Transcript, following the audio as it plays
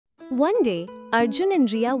One day, Arjun and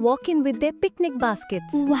Riya walk in with their picnic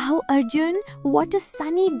baskets. Wow, Arjun, what a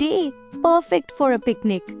sunny day. Perfect for a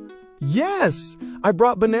picnic. Yes, I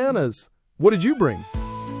brought bananas. What did you bring?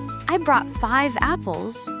 I brought 5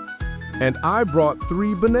 apples. And I brought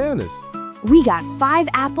 3 bananas. We got 5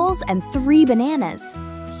 apples and 3 bananas.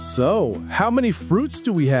 So, how many fruits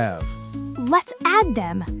do we have? Let's add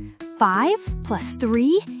them. 5 plus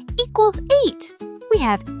 3 equals 8. We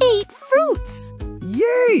have 8 fruits.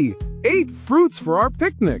 Yay! 8 fruits for our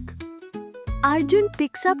picnic. Arjun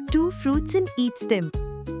picks up 2 fruits and eats them.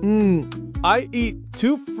 I eat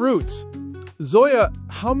 2 fruits. Zoya,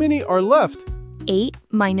 how many are left? 8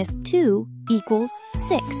 minus 2 equals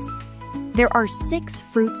 6. There are 6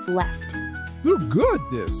 fruits left. You're good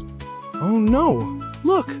at this. Oh no,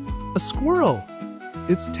 look, a squirrel.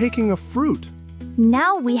 It's taking a fruit.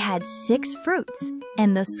 Now we had 6 fruits,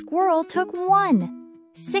 and the squirrel took 1.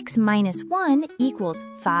 6 minus 1 equals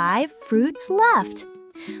 5 fruits left.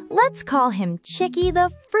 Let's call him Chicky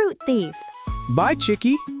the fruit thief. Bye,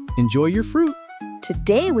 Chicky. Enjoy your fruit.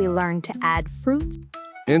 Today we learned to add fruits.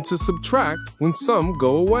 And to subtract when some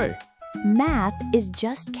go away. Math is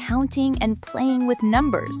just counting and playing with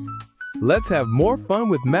numbers. Let's have more fun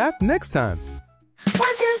with math next time.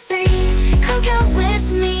 1, 2, 3, come count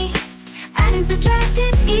with me. Add and subtract,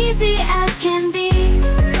 it's easy as can be.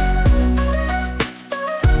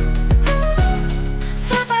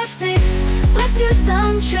 4, 5, 6, let's do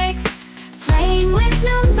some tricks. Playing with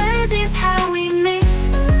numbers is how